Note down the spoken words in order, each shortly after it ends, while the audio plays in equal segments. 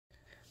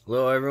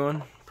Hello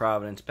everyone,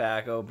 Providence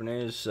pack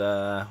openers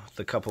with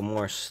a couple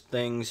more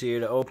things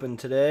here to open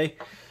today.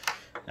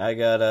 I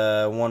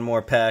got one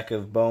more pack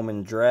of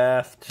Bowman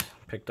Draft,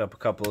 picked up a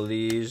couple of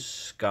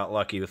these, got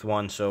lucky with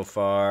one so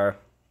far,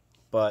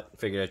 but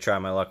figured I'd try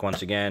my luck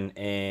once again,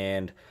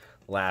 and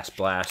last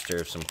blaster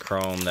of some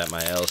chrome that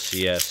my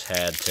LCS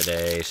had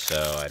today,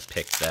 so I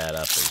picked that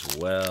up as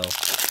well.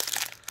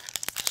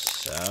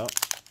 So,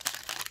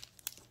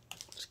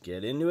 let's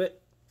get into it.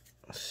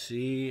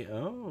 See,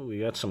 oh,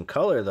 we got some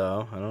color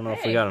though. I don't know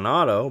if we got an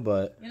auto,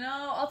 but you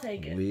know, I'll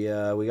take it. We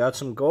got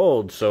some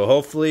gold, so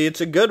hopefully it's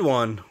a good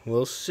one.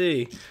 We'll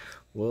see.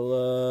 We'll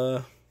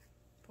oh,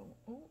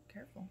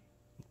 careful.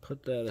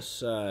 Put that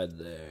aside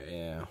there.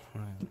 Yeah.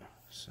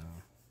 So,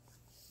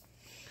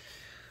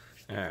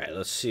 all right,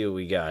 let's see what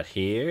we got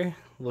here.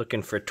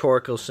 Looking for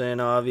Torkelson,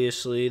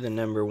 obviously, the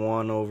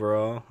 #1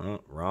 overall.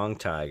 Oh, wrong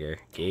Tiger.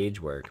 Gage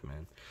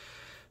Workman.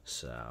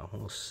 So,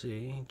 we'll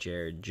see.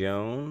 Jared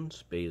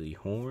Jones, Bailey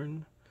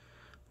Horn,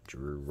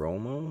 Drew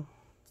Romo,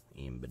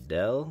 Ian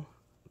Bedell,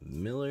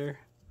 Miller,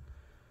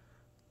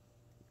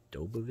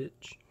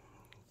 Dobovich.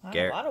 Wow,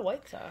 a lot of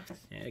White Sox.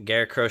 Yeah,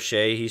 Garrett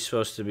Crochet, he's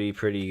supposed to be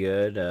pretty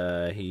good.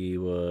 He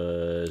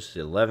was the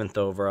 11th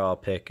overall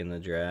pick in the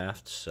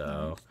draft.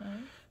 So, nice.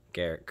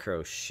 Garrett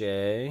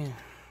Crochet.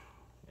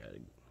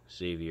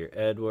 Xavier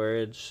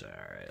Edwards.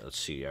 All right, let's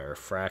see. Our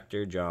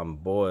refractor, John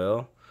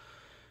Boyle.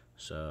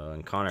 So,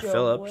 and Connor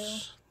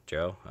Phillips.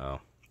 Joe? Oh.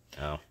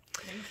 You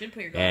should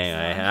put your glasses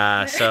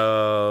anyway,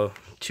 so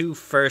 2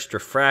 first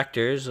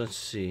refractors. Let's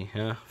see.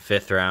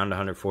 5th round,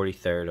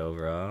 143rd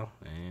overall.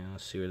 And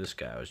let's see where this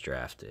guy was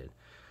drafted.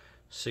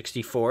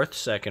 64th,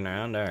 2nd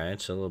round. All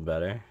right, so a little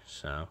better.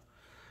 So,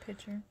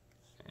 pitcher.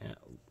 Yeah.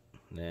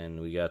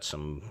 Then we got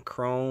some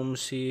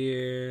chromes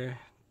here.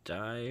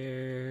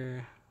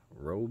 Dyer,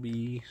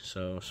 Roby.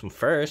 So, some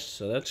firsts,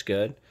 so that's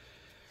good.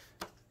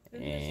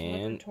 Isn't this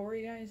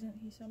laboratory guy, isn't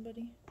he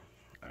somebody?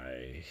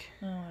 I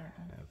don't know.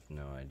 have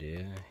no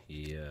idea.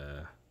 He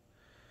was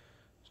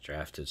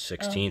drafted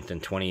 16th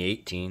in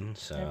 2018,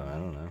 so I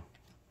don't know.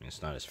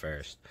 It's not his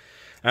first.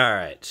 All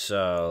right,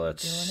 so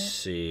let's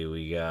see.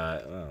 We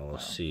got. Well, we'll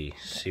see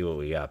what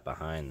we got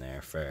behind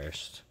there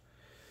first.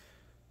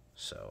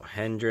 So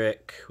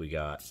Hendrick, we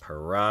got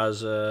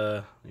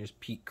Peraza. There's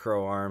Pete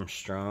Crow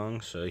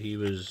Armstrong. So he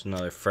was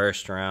another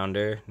first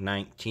rounder,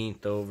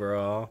 19th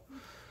overall.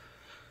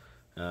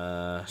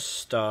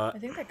 Stott. I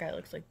think that guy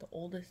looks like the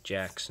oldest.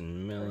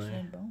 Jackson Miller.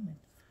 Bowman.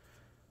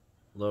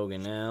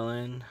 Logan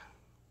Allen.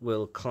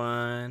 Will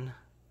Klein.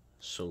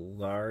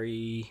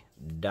 Solari.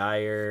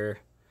 Dyer.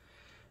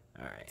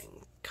 Alright.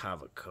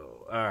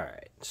 Cavaco.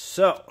 Alright.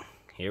 So,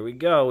 here we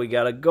go. We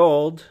got a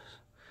gold.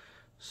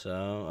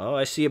 So, oh,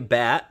 I see a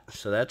bat.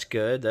 So that's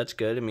good. That's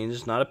good. It means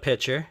it's not a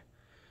pitcher.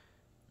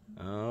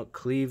 Oh,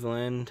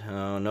 Cleveland.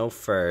 Oh, no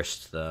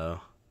first,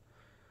 though.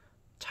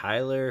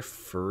 Tyler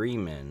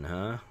Freeman,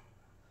 huh?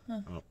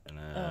 Oh,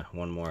 and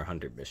one more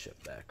Hunter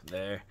Bishop back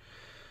there.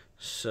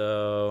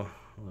 So,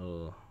 a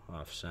little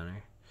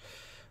off-center.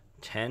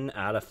 10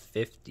 out of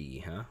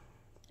 50, huh?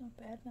 Not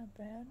bad, not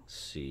bad. Let's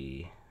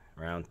see.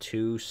 Round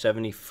 2,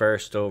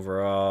 71st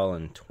overall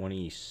in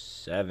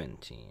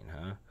 2017,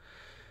 huh?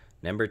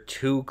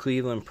 #2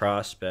 Cleveland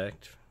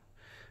prospect,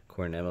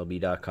 according to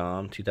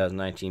MLB.com.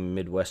 2019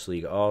 Midwest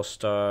League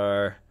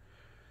All-Star.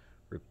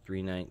 Rip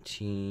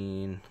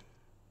 319.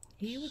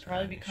 He would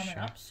probably be coming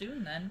up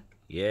soon then.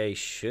 Yeah, he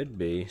should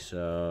be.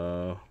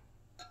 So,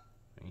 I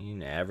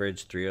mean,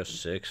 average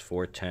 306,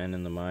 410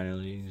 in the minor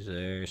leagues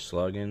there,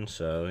 slugging.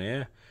 So,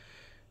 yeah.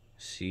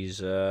 He's,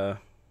 so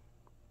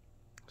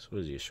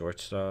what is he, a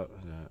shortstop?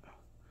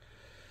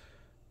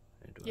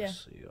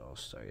 Midwest League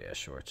All-Star. Yeah,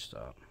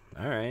 shortstop.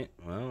 All right.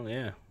 Well,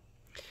 yeah.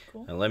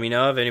 Cool. And let me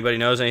know if anybody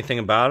knows anything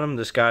about him.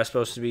 This guy's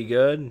supposed to be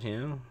good, you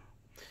know.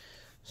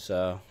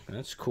 So,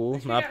 that's cool.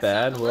 Not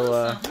bad.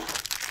 We'll,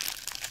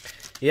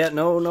 yeah,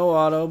 no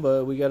auto,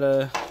 but we got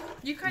a...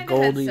 You kind of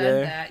had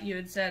said that. You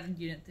had said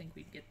you didn't think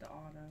we'd get the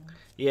auto.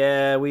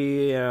 Yeah,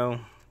 we,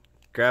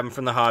 grabbed them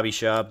from the hobby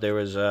shop. There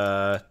was 2.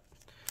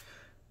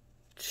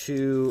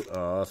 Oh,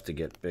 I'll have to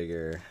get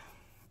bigger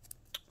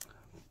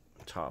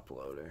top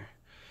loader.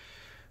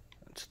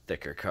 It's a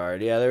thicker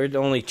card. Yeah, there were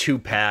only 2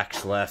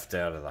 packs left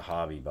out of the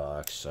hobby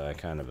box, so I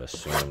kind of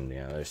assumed,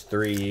 there's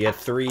 3. You get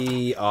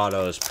 3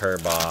 autos per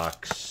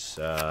box.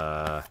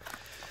 Was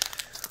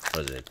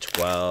it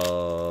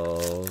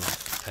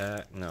 12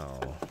 pack?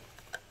 No.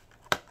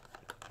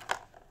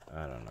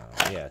 I don't know.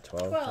 Yeah,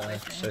 12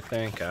 packs, I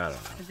think. I don't know.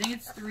 I think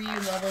it's 3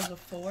 levels of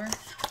 4.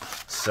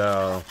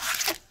 So,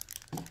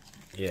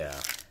 yeah.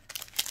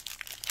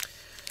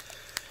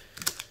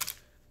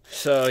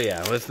 So,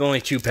 yeah, with only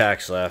 2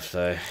 packs left,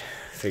 I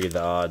figured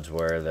the odds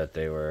were that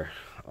they were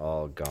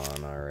all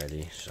gone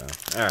already. So,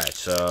 alright,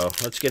 so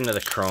let's get into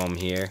the chrome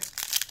here.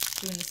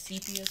 Doing the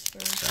sepias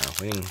first. So,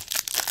 we can,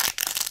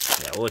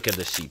 we'll look at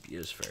the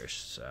sepias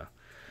first, so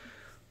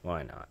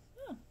why not?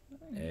 Oh,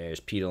 there's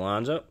Pete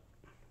Alonso.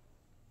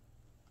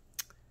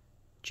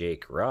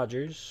 Jake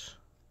Rogers,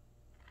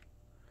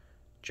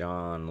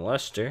 John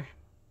Lester,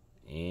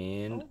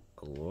 and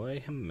Eloy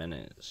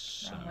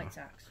Jimenez. Wrong White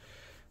Sox.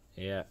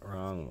 Yeah,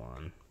 wrong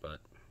one. But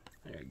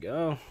there you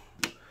go.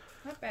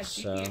 Not bad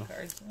GPA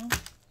cards, though.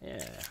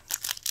 Yeah,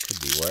 could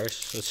be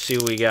worse. Let's see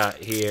what we got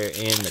here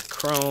in the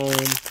Chrome.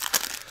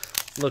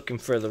 Looking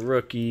for the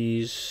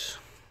rookies.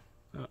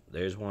 Oh,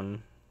 there's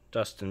one.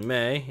 Dustin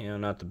May. You know,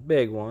 not the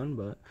big one,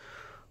 but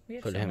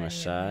put him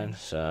aside.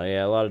 So,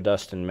 yeah, a lot of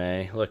Dustin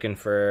May. Looking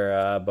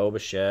for Bo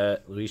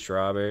Bichette, Luis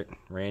Robert,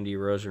 Randy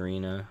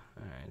Rosarina.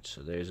 All right,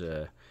 so there's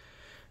a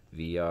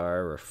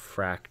VR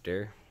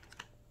refractor.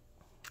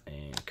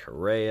 And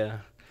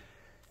Correa.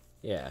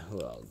 Yeah,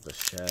 who else?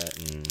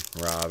 Bichette and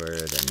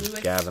Robert and Lewis.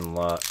 Gavin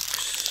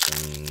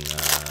Lux and,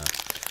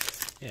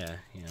 yeah,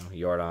 you know,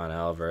 Yordan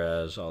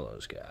Alvarez, all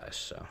those guys.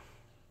 So,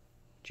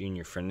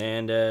 Junior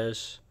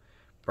Fernandez,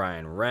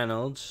 Brian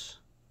Reynolds.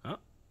 Oh,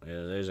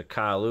 yeah, there's a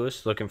Kyle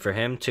Lewis. Looking for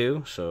him,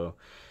 too. So,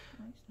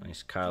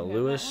 nice Kyle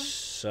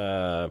Lewis,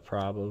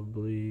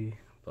 probably.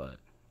 But,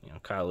 you know,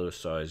 Kyle Lewis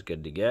is always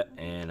good to get.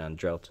 And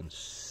Andrelton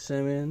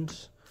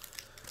Simmons.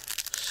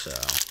 So,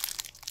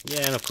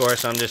 yeah, and of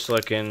course, I'm just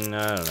looking,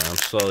 I don't know, I'm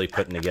slowly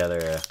putting together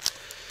a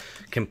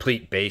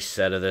complete base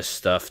set of this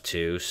stuff,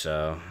 too.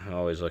 So, I'm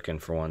always looking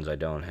for ones I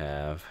don't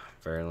have.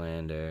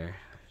 Verlander,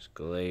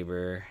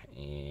 Glaber,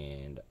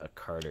 and a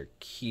Carter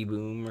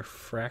Keyboom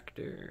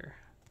refractor.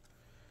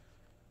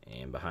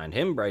 And behind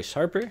him, Bryce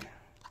Harper.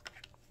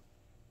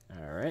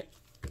 All right.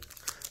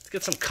 Let's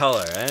get some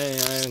color. I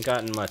haven't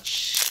gotten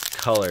much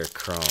color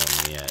Chrome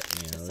yet.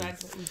 You know.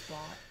 Besides what we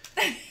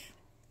bought.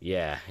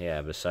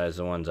 Yeah, besides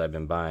the ones I've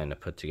been buying to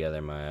put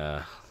together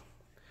my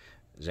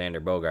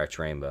Xander Bogaerts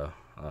Rainbow.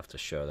 I'll have to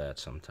show that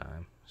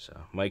sometime. So,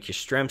 Mike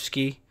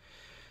Yastrzemski.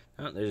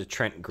 Oh, there's a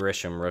Trent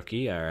Grisham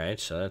rookie. All right,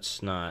 so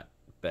that's not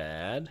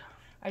bad.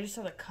 I just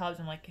saw the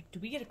Cubs. I'm like, do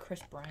we get a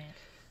Chris Bryant?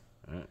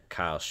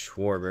 Kyle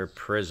Schwarber,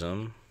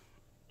 Prism.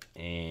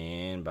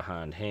 And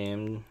behind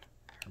him,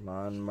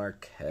 Herman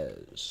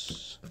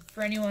Marquez.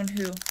 For anyone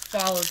who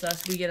follows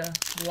us, we get a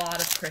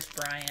lot of Chris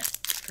Bryant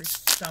for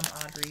some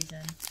odd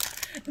reason.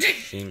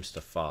 Seems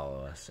to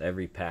follow us.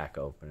 Every pack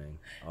opening.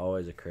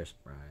 Always a Chris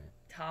Bryant.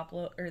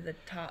 The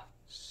top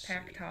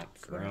pack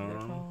tops, whatever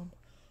they're called.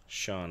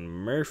 Sean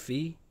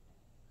Murphy.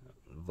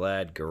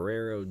 Vlad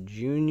Guerrero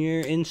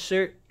Jr.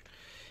 insert.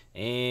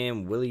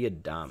 And Willie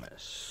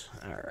Adames.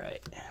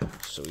 Alright.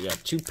 So we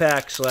got 2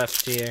 packs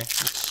left here.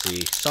 Let's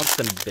see.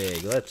 Something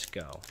big. Let's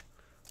go.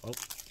 Oh.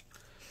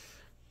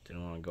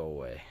 Didn't want to go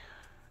away.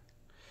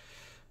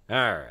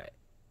 Alright.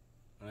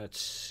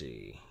 Let's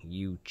see.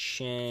 Yu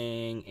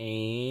Chang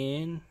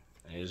and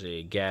there's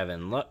a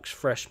Gavin Lux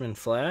freshman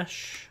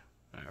flash.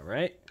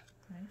 Alright.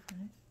 Nice.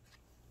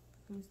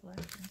 Who's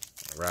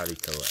left? Rowdy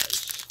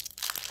Tellez.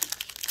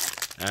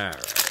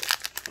 Alright.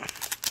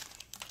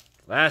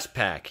 Last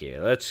pack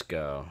here. Let's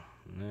go.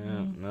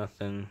 No,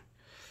 nothing.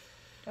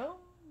 Oh,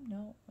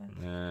 no.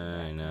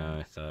 I know.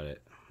 I thought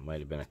it might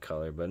have been a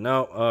color, but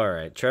no.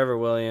 Alright. Trevor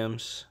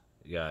Williams.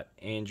 We got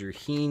Andrew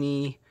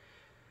Heaney.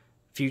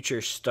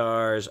 Future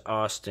Stars,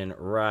 Austin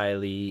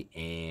Riley,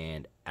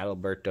 and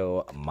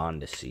Alberto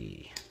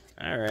Mondesi.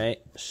 All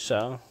right,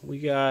 so we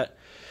got a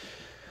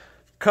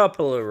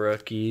couple of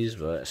rookies,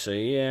 but so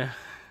yeah,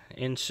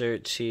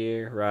 inserts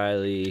here.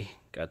 Riley,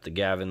 got the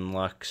Gavin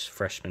Lux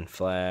freshman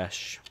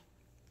flash,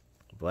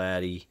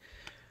 Vladdy,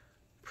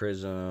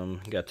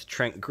 Prism, got the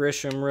Trent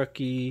Grisham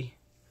rookie,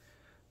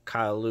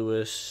 Kyle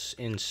Lewis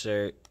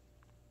insert,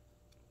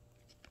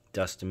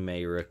 Dustin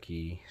May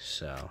rookie,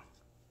 so.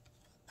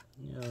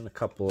 You know, and a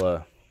couple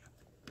of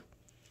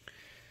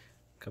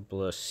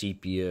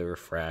sepia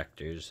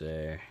refractors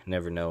there.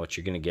 Never know what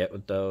you're gonna get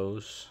with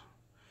those.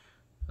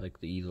 Like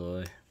the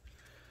Eloy.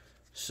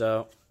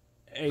 So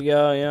there you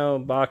go. You know, a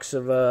box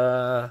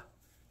of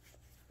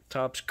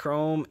Topps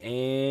Chrome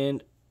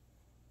and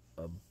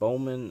a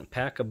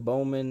pack of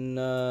Bowman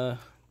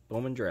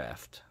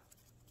Draft.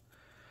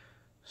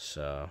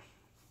 So.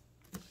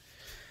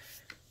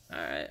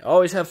 Alright,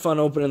 always have fun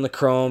opening the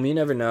Chrome. You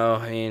never know.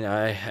 I mean,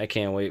 I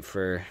can't wait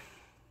for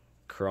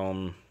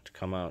Chrome to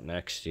come out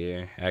next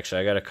year.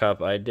 Actually, I got a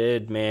couple. I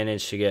did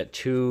manage to get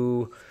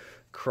 2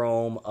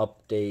 Chrome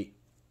update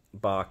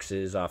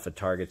boxes off of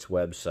Target's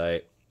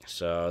website.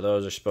 So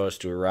those are supposed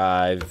to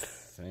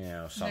arrive, you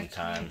know,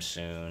 sometime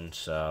soon.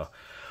 So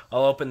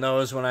I'll open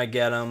those when I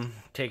get them.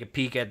 Take a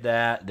peek at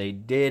that. They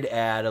did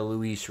add a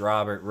Luis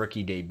Robert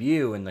rookie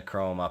debut in the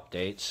Chrome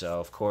update. So,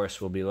 of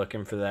course, we'll be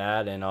looking for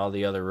that. And all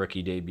the other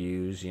rookie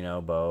debuts, you know,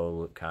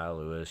 Bo, Kyle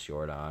Lewis,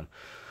 Jordan.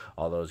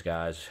 All those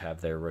guys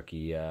have their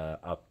rookie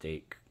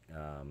update,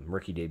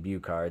 rookie debut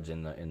cards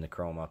in the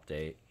Chrome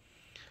update.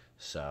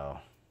 So,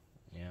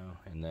 you know,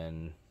 and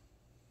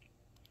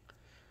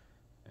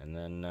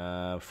then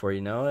before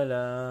you know it,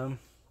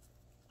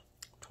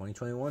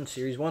 2021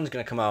 Series 1 is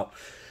going to come out.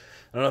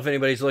 I don't know if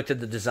anybody's looked at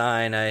the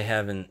design. I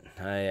haven't.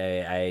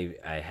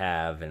 I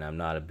have, and I'm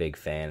not a big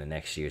fan of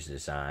next year's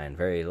design.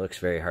 It looks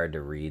very hard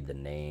to read the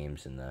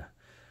names and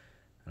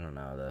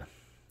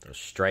those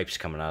stripes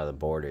coming out of the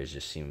borders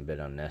just seem a bit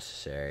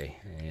unnecessary.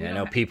 And I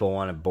know people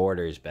wanted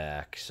borders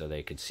back so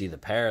they could see the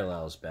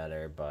parallels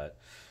better, but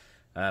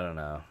I don't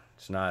know.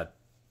 It's not.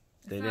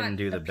 They It's didn't not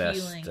do the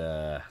appealing.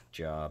 best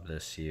job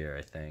this year,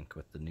 I think,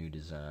 with the new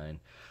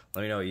design.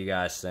 Let me know what you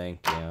guys think.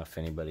 You know, if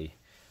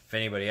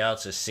anybody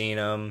else has seen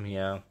them, you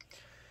know.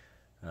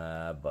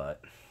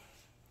 But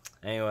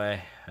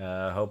anyway,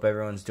 hope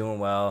everyone's doing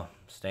well,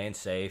 staying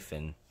safe,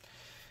 and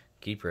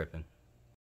keep ripping.